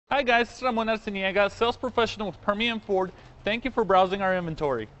Hi guys, it's Ramon Arciniega, sales professional with Permian Ford. Thank you for browsing our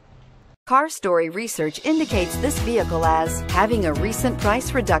inventory. Car Story research indicates this vehicle as having a recent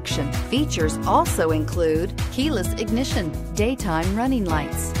price reduction. Features also include keyless ignition, daytime running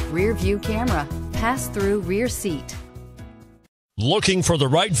lights, rear view camera, pass-through rear seat. Looking for the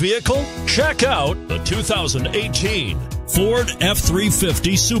right vehicle? Check out the 2018 Ford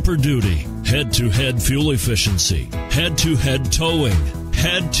F-350 Super Duty. Head-to-head fuel efficiency, head-to-head towing,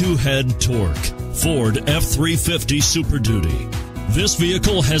 head-to-head torque. Ford F-350 Super Duty. This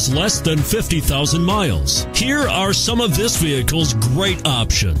vehicle has less than 50,000 miles. Here are some of this vehicle's great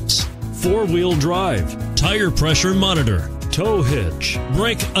options: four-wheel drive, tire pressure monitor, tow hitch,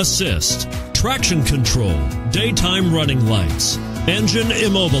 brake assist, traction control, daytime running lights, engine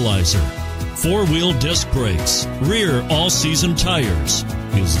immobilizer, four-wheel disc brakes, rear all-season tires.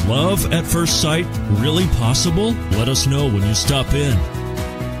 Is love at first sight really possible? Let us know when you stop in.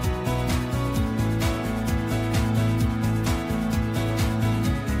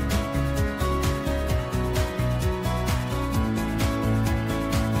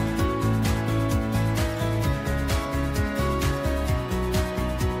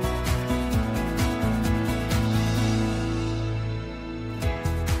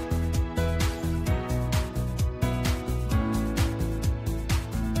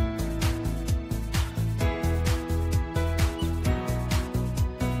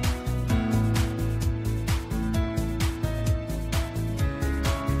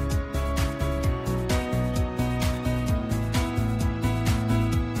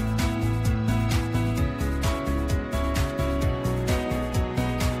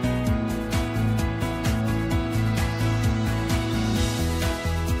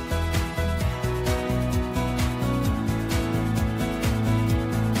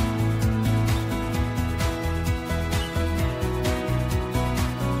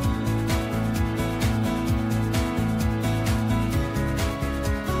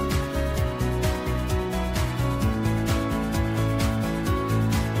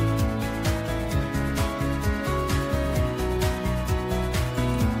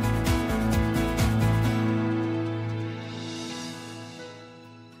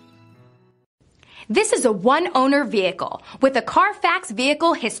 This is a one-owner vehicle with a CARFAX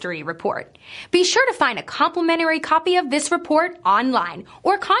Vehicle History Report. Be sure to find a complimentary copy of this report online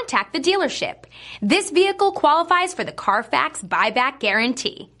or contact the dealership. This vehicle qualifies for the CARFAX Buyback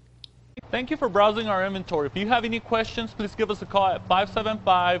Guarantee. Thank you for browsing our inventory. If you have any questions, please give us a call at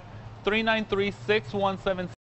 575-393-6176.